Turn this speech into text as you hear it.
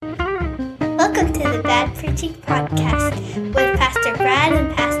Welcome to the Bad Preaching Podcast with Pastor Brad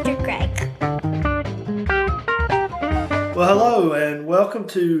and Pastor Greg. Well, hello, and welcome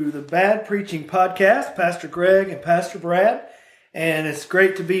to the Bad Preaching Podcast, Pastor Greg and Pastor Brad. And it's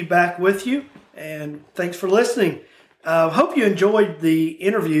great to be back with you, and thanks for listening. Hope you enjoyed the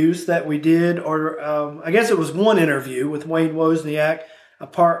interviews that we did, or I guess it was one interview with Wayne Wozniak, a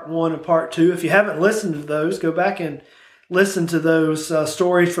part 1 and part 2. If you haven't listened to those, go back and listen to those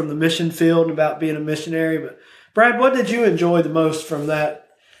stories from the mission field about being a missionary. But Brad, what did you enjoy the most from that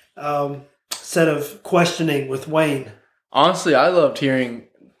set of questioning with Wayne? Honestly, I loved hearing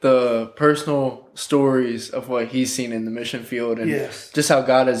the personal stories of what he's seen in the mission field and just how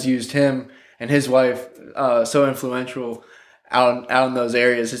God has used him and his wife so influential out in those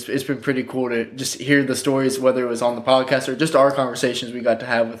areas. It's been pretty cool to just hear the stories, whether it was on the podcast or just our conversations we got to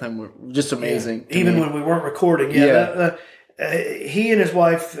have with him were just amazing. Even when we weren't recording. He and his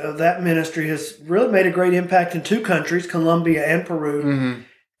wife, that ministry has really made a great impact in 2 countries, Colombia and Peru. Mm-hmm.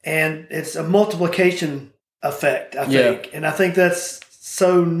 And it's a multiplication effect, I think. And I think that's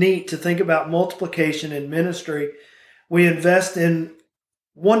so neat to think about multiplication in ministry. We invest in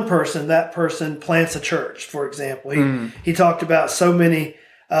one person, that person plants a church, for example. He talked about so many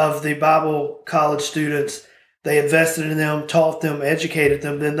of the Bible college students. They invested in them, taught them, educated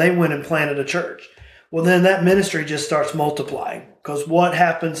them, then they went and planted a church. Well, then that ministry just starts multiplying, because what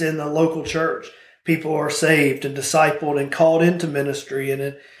happens in the local church? People are saved and discipled and called into ministry and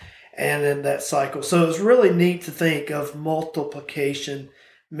in that cycle. So it's really neat to think of multiplication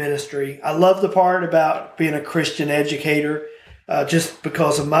ministry. I love the part about being a Christian educator, just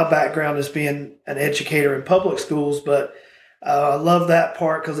because of my background as being an educator in public schools. But I love that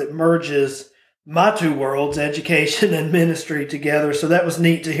part because it merges my 2 worlds, education and ministry, together. So that was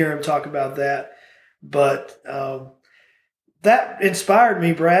neat to hear him talk about that. But that inspired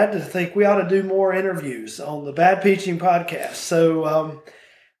me, Brad, to think we ought to do more interviews on the Bad Preaching Podcast. So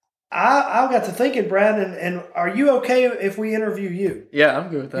I got to thinking, Brad, and are you okay if we interview you? Yeah, I'm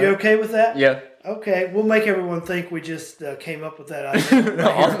good with that. You okay with that? Yeah. Okay, we'll make everyone think we just came up with that idea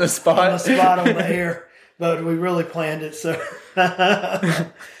on the spot, on the air, but we really planned it. So,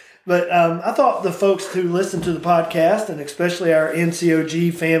 but I thought the folks who listen to the podcast, and especially our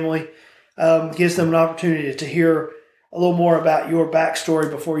NCOG family, gives them an opportunity to hear a little more about your backstory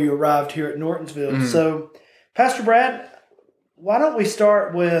before you arrived here at Nortonsville. Mm-hmm. So, Pastor Brad, why don't we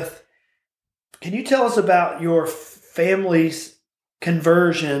start with, can you tell us about your family's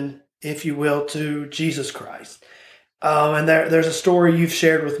conversion, if you will, to Jesus Christ? And there's a story you've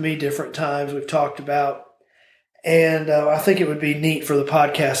shared with me different times we've talked about. And I think it would be neat for the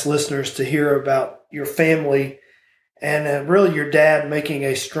podcast listeners to hear about your family and really your dad making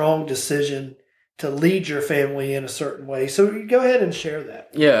a strong decision to lead your family in a certain way. So you go ahead and share that.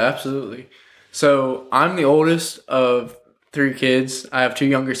 Yeah, absolutely. So I'm the oldest of 3 kids. I have 2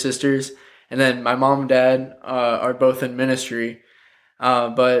 younger sisters. And then my mom and dad are both in ministry.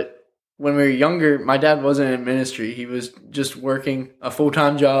 But when we were younger, my dad wasn't in ministry. He was just working a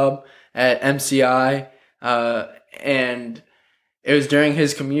full-time job at MCI, and it was during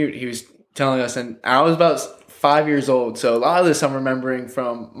his commute he was telling us, and I was about 5 years old, so a lot of this I'm remembering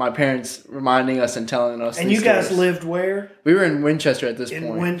from my parents reminding us and telling us. And you guys lived where? We were in Winchester at this point.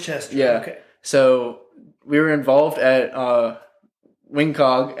 In Winchester, yeah. Okay. So we were involved at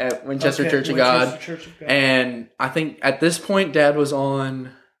WinCog at Winchester Church of God, and I think at this point Dad was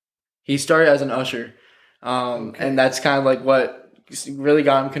on. He started as an usher, and that's kind of like what really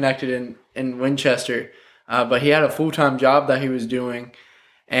got him connected in Winchester. But he had a full-time job that he was doing,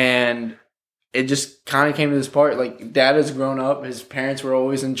 and it just kind of came to this part. Like, Dad has grown up. His parents were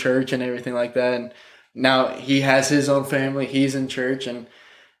always in church and everything like that, and now he has his own family. He's in church,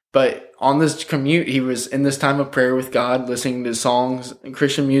 but on this commute, he was in this time of prayer with God, listening to songs and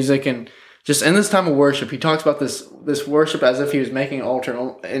Christian music, and just in this time of worship. He talks about this worship as if he was making an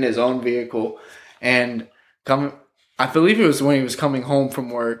altar in his own vehicle. And I believe it was when he was coming home from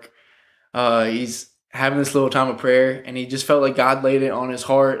work. He's having this little time of prayer, and he just felt like God laid it on his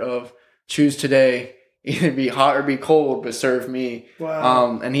heart of, choose today, either be hot or be cold, but serve me.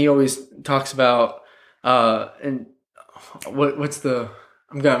 Wow. And he always talks about, and what's the,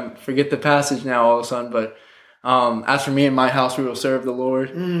 I'm going to forget the passage now all of a sudden, but as for me and my house, we will serve the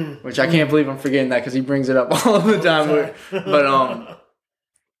Lord, which I can't believe I'm forgetting that because he brings it up all the time. But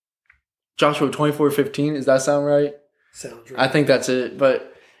Joshua 24:15, does that sound right? Sounds right. I think that's it.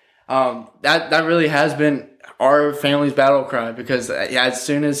 But that really has been our family's battle cry, because as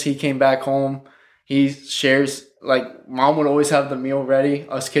soon as he came back home, he shares, like, Mom would always have the meal ready.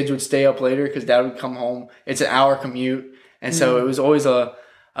 Us kids would stay up later because Dad would come home. It's an hour commute. And so it was always a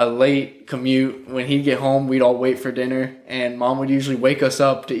a late commute. When he'd get home, we'd all wait for dinner, and Mom would usually wake us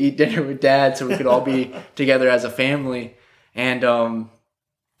up to eat dinner with Dad so we could all be together as a family. And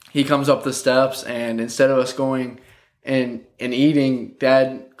he comes up the steps, and instead of us going and eating,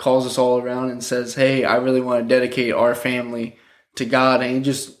 Dad calls us all around and says, "Hey, I really want to dedicate our family to God." And he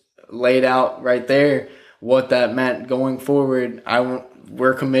just laid out right there what that meant going forward.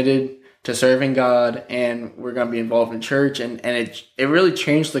 We're committed to serving God, and we're going to be involved in church, and it really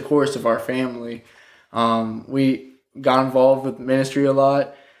changed the course of our family. We got involved with ministry a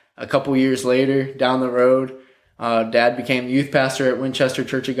lot. A couple years later, down the road, Dad became youth pastor at Winchester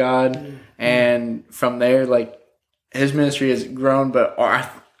Church of God, and from there, like, his ministry has grown. But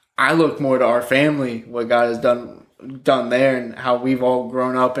I look more to our family, what God has done there, and how we've all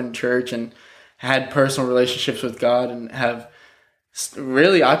grown up in church and had personal relationships with God, and have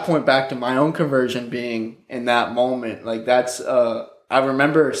really, I point back to my own conversion being in that moment. Like, that's I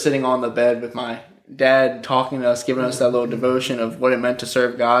remember sitting on the bed with my dad talking to us, giving us that little devotion of what it meant to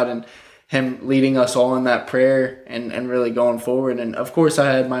serve God, and him leading us all in that prayer and really going forward. And of course,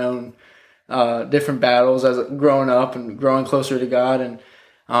 I had my own different battles as growing up and growing closer to God, and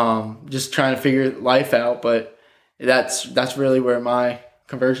just trying to figure life out. But that's really where my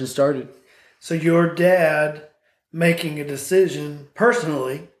conversion started. So your dad making a decision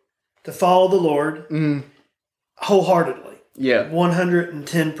personally to follow the Lord wholeheartedly,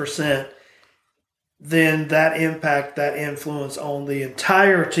 110%, then that impact, that influence on the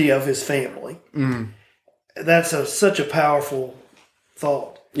entirety of his family. That's such a powerful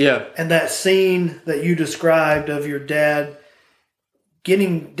thought. Yeah. And that scene that you described of your dad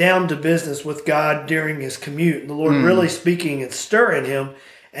getting down to business with God during his commute, and the Lord really speaking and stirring him,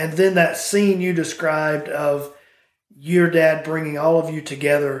 and then that scene you described of your dad bringing all of you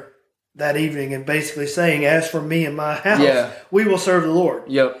together that evening and basically saying, "As for me and my house, we will serve the Lord."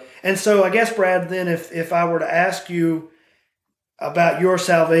 Yep. And so I guess, Brad, then if I were to ask you about your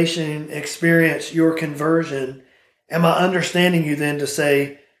salvation experience, your conversion, am I understanding you then to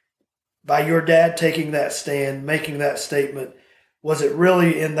say, by your dad taking that stand, making that statement, was it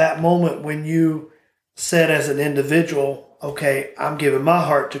really in that moment when you said as an individual, "Okay, I'm giving my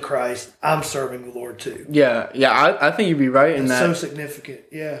heart to Christ, I'm serving the Lord too"? Yeah, I think you'd be right in that. It's so significant,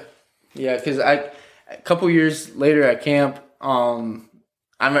 yeah. Yeah, because a couple years later at camp, I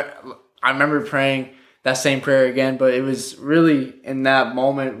remember praying that same prayer again, but it was really in that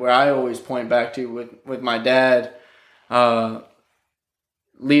moment where I always point back to with my dad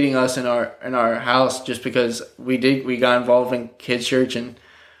leading us in our house, just because we got involved in kids church, and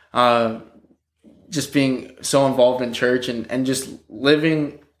just being so involved in church and just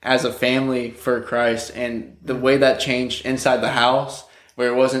living as a family for Christ, and the way that changed inside the house, where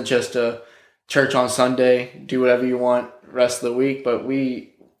it wasn't just a church on Sunday, do whatever you want rest of the week, but we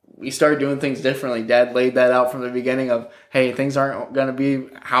started doing things differently. Dad laid that out from the beginning of, hey, things aren't going to be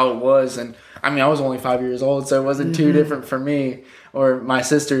how it was. And I mean, I was only 5 years old, so it wasn't too different for me or my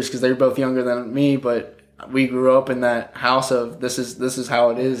sisters, because they're both younger than me, but we grew up in that house of this is how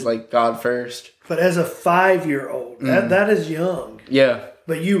it is, like God first. But as a 5-year-old, that is young. Yeah.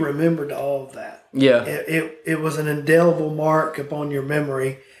 But you remembered all of that. Yeah. It was an indelible mark upon your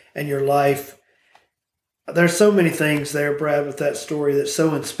memory and your life. There's so many things there, Brad, with that story that's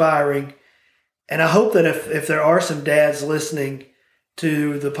so inspiring. And I hope that if there are some dads listening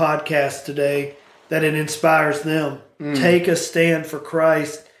to the podcast today, that it inspires them. Take a stand for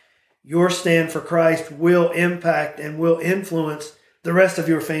Christ. Your stand for Christ will impact and will influence the rest of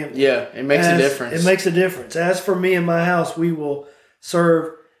your family. Yeah, it makes a difference. It makes a difference. As for me and my house, we will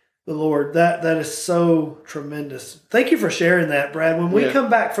serve the Lord. That is so tremendous. Thank you for sharing that, Brad. When we come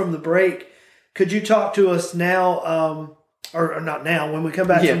back from the break, could you talk to us now, or not now, when we come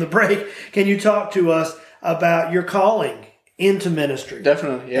back from the break, can you talk to us about your calling into ministry?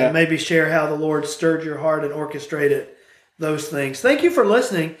 Definitely, yeah. And maybe share how the Lord stirred your heart and orchestrated those things. Thank you for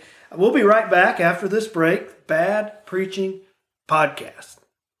listening. We'll be right back after this break. Bad Preaching Podcast.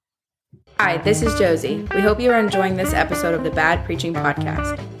 Hi, this is Josie. We hope you are enjoying this episode of the Bad Preaching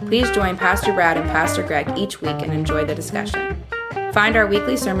Podcast. Please join Pastor Brad and Pastor Greg each week and enjoy the discussion. Find our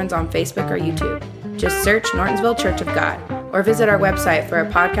weekly sermons on Facebook or YouTube. Just search Nortonsville Church of God, or visit our website for a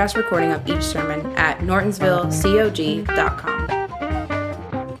podcast recording of each sermon at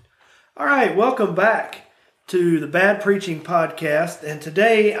nortonsvillecog.com. All right, welcome back to the Bad Preaching Podcast. And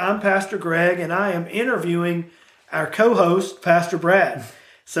today I'm Pastor Greg, and I am interviewing our co-host, Pastor Brad.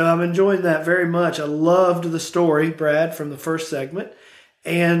 So I'm enjoying that very much. I loved the story, Brad, from the first segment.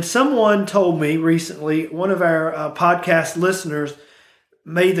 And someone told me recently, one of our podcast listeners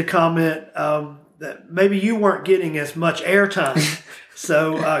made the comment that maybe you weren't getting as much airtime.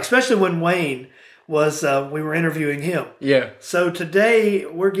 So, especially when Wayne was, we were interviewing him. Yeah. So today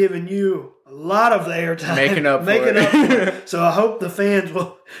we're giving you a lot of the airtime. Making up for it. So I hope the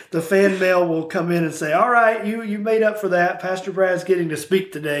fan mail will come in and say, all right, you made up for that. Pastor Brad's getting to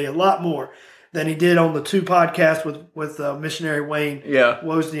speak today a lot more than he did on the 2 podcasts with missionary Wayne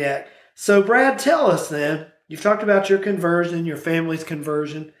Wozniak. So Brad, tell us then, you've talked about your conversion, your family's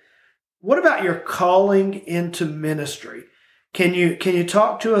conversion. What about your calling into ministry? Can you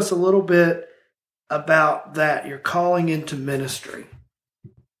talk to us a little bit about that, your calling into ministry?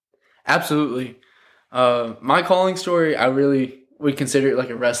 Absolutely. My calling story, I really would consider it like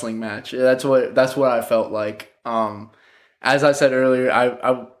a wrestling match. That's what I felt like. As I said earlier,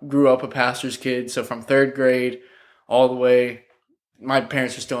 I grew up a pastor's kid, so from 3rd grade all the way, my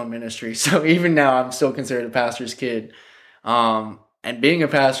parents are still in ministry. So even now, I'm still considered a pastor's kid. And being a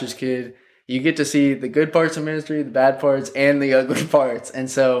pastor's kid, you get to see the good parts of ministry, the bad parts, and the ugly parts. And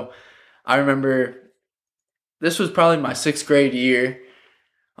so I remember this was probably my 6th grade year.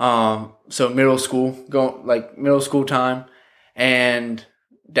 So middle school time. And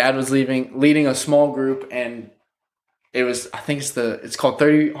Dad was leading a small group, and it was, I think it's called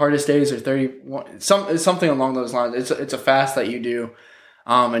 30 Hardest Days or 31, something along those lines. It's a fast that you do.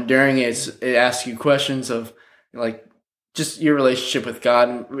 And during it asks you questions of like just your relationship with God.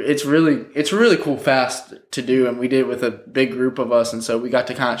 And it's a really cool fast to do. And we did it with a big group of us. And so we got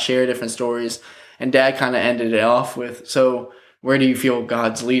to kind of share different stories, and Dad kind of ended it off with, so where do you feel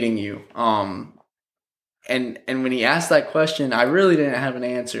God's leading you? And when he asked that question, I really didn't have an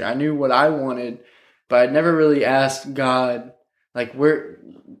answer. I knew what I wanted, but I'd never really asked God, like,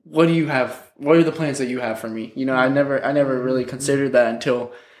 what do you have? What are the plans that you have for me? You know, I never really considered that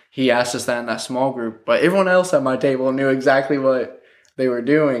until he asked us that in that small group. But everyone else at my table knew exactly what they were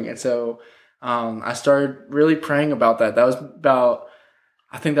doing. And so I started really praying about that.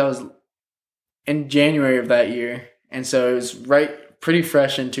 I think that was in January of that year. And so it was pretty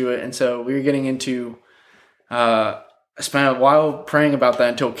fresh into it. And so we were getting into, I spent a while praying about that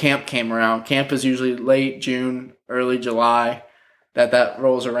until camp came around. Camp is usually late June, early July that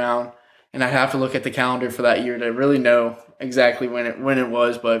rolls around. And I'd have to look at the calendar for that year to really know exactly when it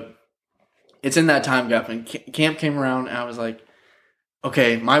was. But it's in that time gap. And camp came around, and I was like,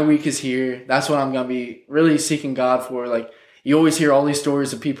 okay, my week is here. That's what I'm going to be really seeking God for. Like, you always hear all these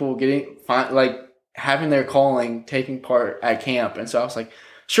stories of people having their calling, taking part at camp. And so I was like,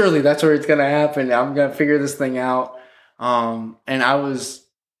 surely that's where it's going to happen. I'm going to figure this thing out. And I was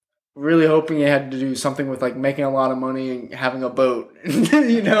really hoping it had to do something with like making a lot of money and having a boat,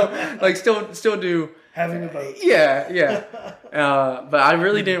 you know, like still do having a boat. Yeah. But I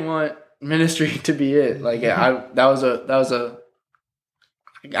really didn't want ministry to be it. Like that was a,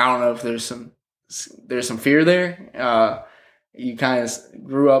 I don't know if there's some fear there. You kind of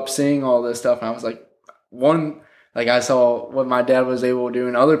grew up seeing all this stuff, and I was like, I saw what my dad was able to do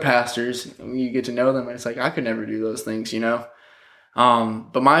and other pastors. You get to know them, and it's like, I could never do those things, you know?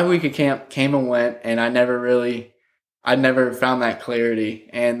 But my week of camp came and went, and I never found that clarity.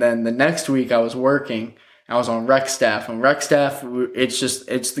 And then the next week I was working, I was on rec staff, and rec staff,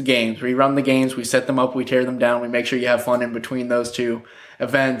 it's the games. We run the games, we set them up, we tear them down, we make sure you have fun in between those 2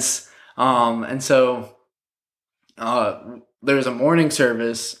 events. And so, there's a morning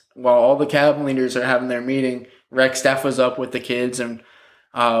service while all the cabin leaders are having their meeting. Rec staff was up with the kids, and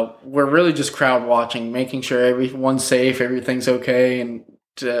we're really just crowd watching, making sure everyone's safe, everything's okay, and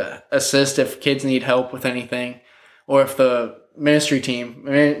to assist if kids need help with anything, or if the ministry team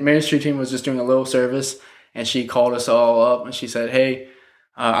was just doing a little service, and she called us all up and she said, hey,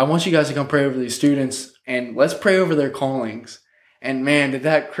 I want you guys to come pray over these students, and let's pray over their callings. And man, did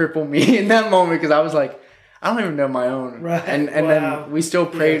that cripple me in that moment, because I was like, I don't even know my own. Right. And then we still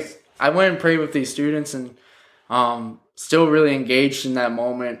prayed. Yes. I went and prayed with these students, and still really engaged in that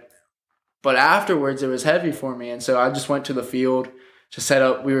moment. But afterwards, it was heavy for me. And so I just went to the field to set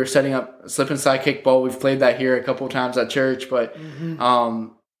up. We were setting up slip and slide kickball. We've played that here a couple of times at church. But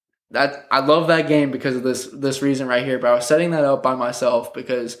that I love that game because of this reason right here. But I was setting that up by myself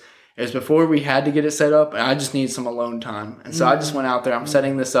because it was before we had to get it set up, and I just needed some alone time. And so I just went out there. I'm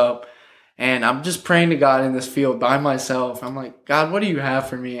setting this up. And I'm just praying to God in this field by myself. I'm like, God, what do you have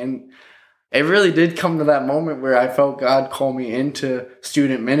for me? And it really did come to that moment where I felt God call me into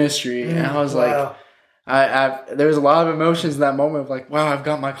student ministry. And I was like, there was a lot of emotions in that moment of like, wow, I've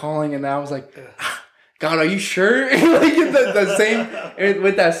got my calling. And I was like, God, are you sure? Like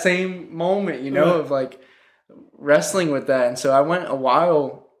with that same moment, you know, of like wrestling with that. And so I went a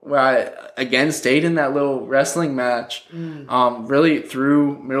while where I again stayed in that little wrestling match. Really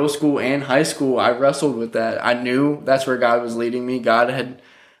through middle school and high school, I wrestled with that. I knew that's where God was leading me. God had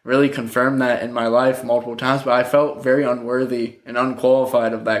really confirmed that in my life multiple times, but I felt very unworthy and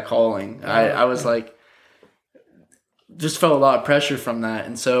unqualified of that calling. I was like, just felt a lot of pressure from that.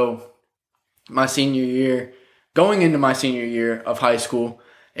 And so going into my senior year of high school,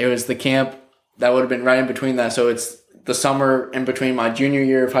 it was the camp that would have been right in between that. So it's the summer in between my junior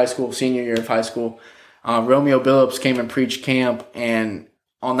year of high school, senior year of high school. Romeo Billups came and preached camp, and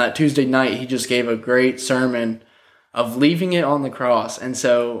on that Tuesday night, he just gave a great sermon of leaving it on the cross. And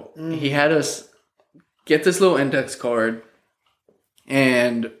so he had us get this little index card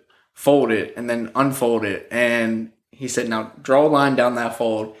and fold it and then unfold it. And he said, now draw a line down that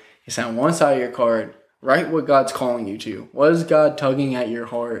fold. He said, on one side of your card, write what God's calling you to. What is God tugging at your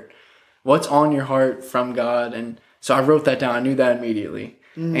heart? What's on your heart from God? And so I wrote that down. I knew that immediately.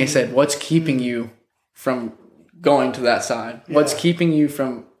 And he said, what's keeping you from going to that side? Yeah. What's keeping you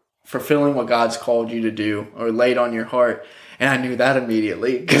from fulfilling what God's called you to do or laid on your heart? And I knew that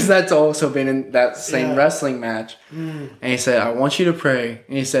immediately because that's also been in that same wrestling match. And he said, I want you to pray.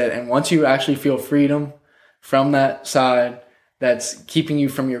 And he said, and once you actually feel freedom from that side that's keeping you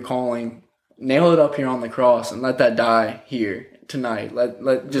from your calling, nail it up here on the cross and let that die here tonight.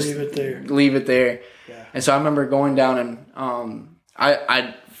 Let just leave it there. Yeah. And so I remember going down and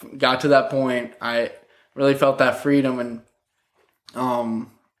I got to that point. I really felt that freedom, and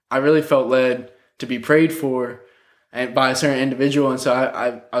I really felt led to be prayed for and by a certain individual. And so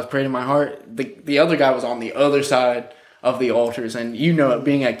I was praying in my heart. The other guy was on the other side of the altars, and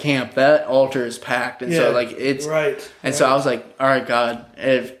being at camp, that altar is packed, and so like it's right. And so I was like, all right, God,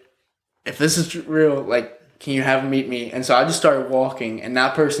 if this is real, like, can you have him meet me? And so I just started walking, and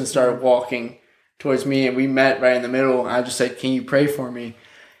that person started walking towards me, and we met right in the middle. And I just said, can you pray for me?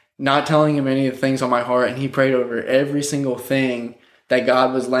 Not telling him any of the things on my heart, and he prayed over every single thing that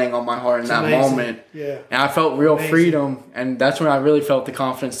God was laying on my heart in that moment. Yeah. And I felt real freedom, and that's when I really felt the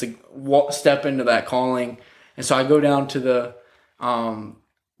confidence to step into that calling. And so I go down to the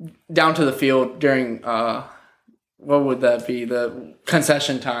field during what would that be? The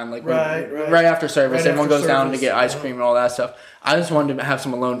concession time, like right after service. Everyone goes down to get ice cream and all that stuff. I just wanted to have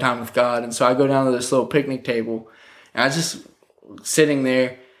some alone time with God, and so I go down to this little picnic table, and I was just sitting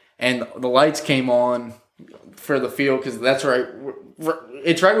there, and the lights came on for the field because that's right.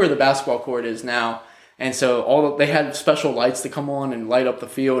 It's right where the basketball court is now, and so they had special lights to come on and light up the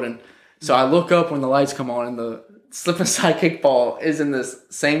field. And so I look up when the lights come on, and the slip and slide kickball is in this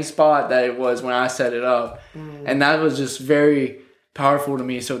same spot that it was when I set it up, and that was just very powerful to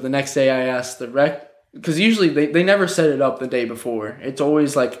me. So the next day I asked the rec, because usually they never set it up the day before. It's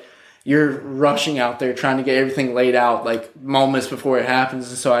always like you're rushing out there trying to get everything laid out like moments before it happens.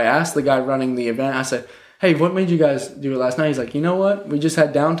 And so I asked the guy running the event, I said, hey, what made you guys do it last night? He's like, you know what? We just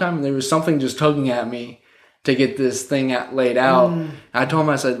had downtime, and there was something just tugging at me to get this thing laid out. I told him,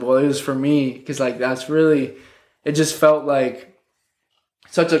 I said, well, it was for me, because like that's really, it just felt like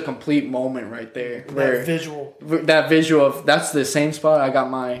such a complete moment right there. That visual of that's the same spot I got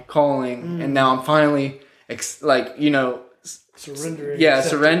my calling, and now I'm finally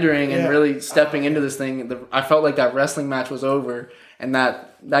surrendering and really stepping into this thing. I felt like that wrestling match was over, and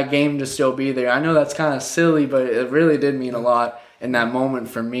that game to still be there. I know that's kind of silly, but it really did mean a lot in that moment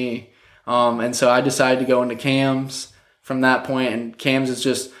for me. And so I decided to go into CAMS from that point, and CAMS is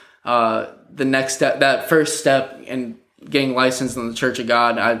just the next step, that first step in getting licensed in the Church of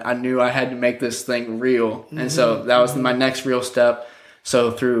God. I knew I had to make this thing real, and so that was my next real step.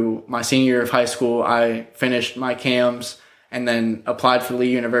 So through my senior year of high school, I finished my CAMS and then applied for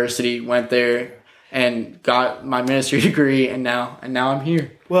Lee University, went there, and got my ministry degree, and now I'm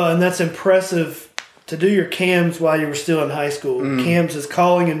here. Well, and that's impressive to do your CAMS while you were still in high school. CAMS is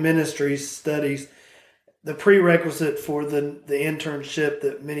Calling and Ministry Studies, the prerequisite for the internship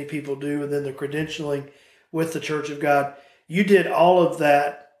that many people do, and then the credentialing with the Church of God. You did all of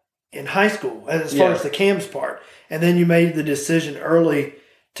that in high school as far as the CAMS part, and then you made the decision early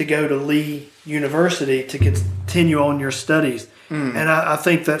to go to Lee University to continue on your studies. And I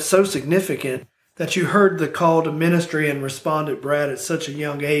think that's so significant that you heard the call to ministry and responded, Brad, at such a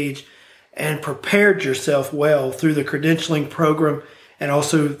young age, and prepared yourself well through the credentialing program and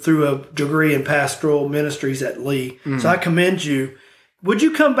also through a degree in pastoral ministries at Lee. So I commend you. Would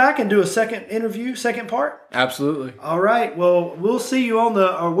you come back and do a second interview, second part? Absolutely. All right. Well, we'll see you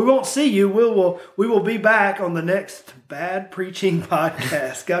we won't see you. We will be back on the next Bad Preaching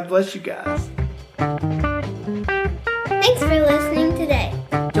Podcast. God bless you guys. Thanks for listening today.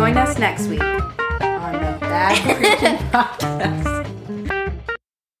 Join us next week on the Bad Preaching Podcast.